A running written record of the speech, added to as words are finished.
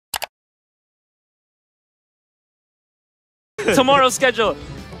Tomorrow's schedule.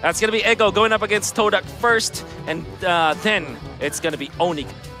 That's going to be Ego going up against Todak first, and then it's going to be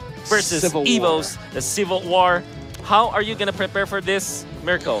Onyx versus Evos, the Civil War. How are you going to prepare for this,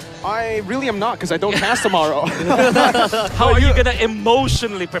 MIRKO? I really am not, because I don't cast tomorrow. How are you going to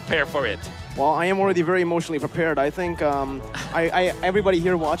emotionally prepare for it? Well, I am already very emotionally prepared. I think everybody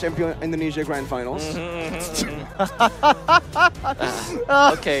here watch MPL Indonesia Grand Finals.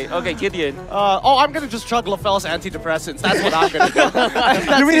 Okay, Gideon. I'm gonna just chug LaFell's antidepressants. That's what I'm gonna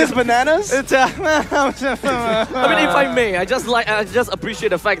do. You mean his bananas? I mean, if I may, I just appreciate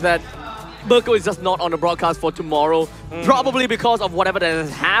the fact that MIRKO is just not on the broadcast for tomorrow, probably because of whatever that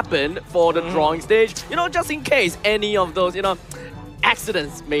has happened for the drawing stage. You know, just in case any of those,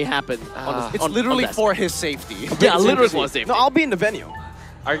 accidents may happen. It's literally for his safety. Yeah, literally for his safety. No, I'll be in the venue.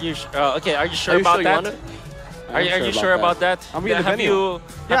 Are you okay? Are you sure about that? Are you sure about that? I'll be in the venue.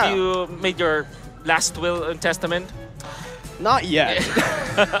 Have you made your last will and testament? Not yet,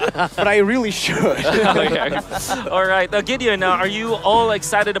 but I really should. Okay. All right, Gideon. Are you all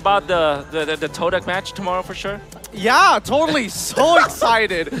excited about the Todak match tomorrow for sure? Yeah, totally. So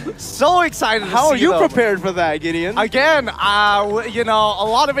excited. So excited. How are you prepared for that, Gideon? Again, a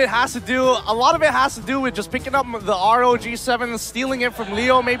lot of it has to do with just picking up the ROG7, stealing it from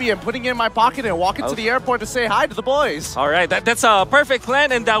Leo maybe, and putting it in my pocket and walking to the airport to say hi to the boys. All right, that's a perfect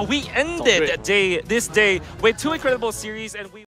plan, and we ended this day with 2 incredible series. And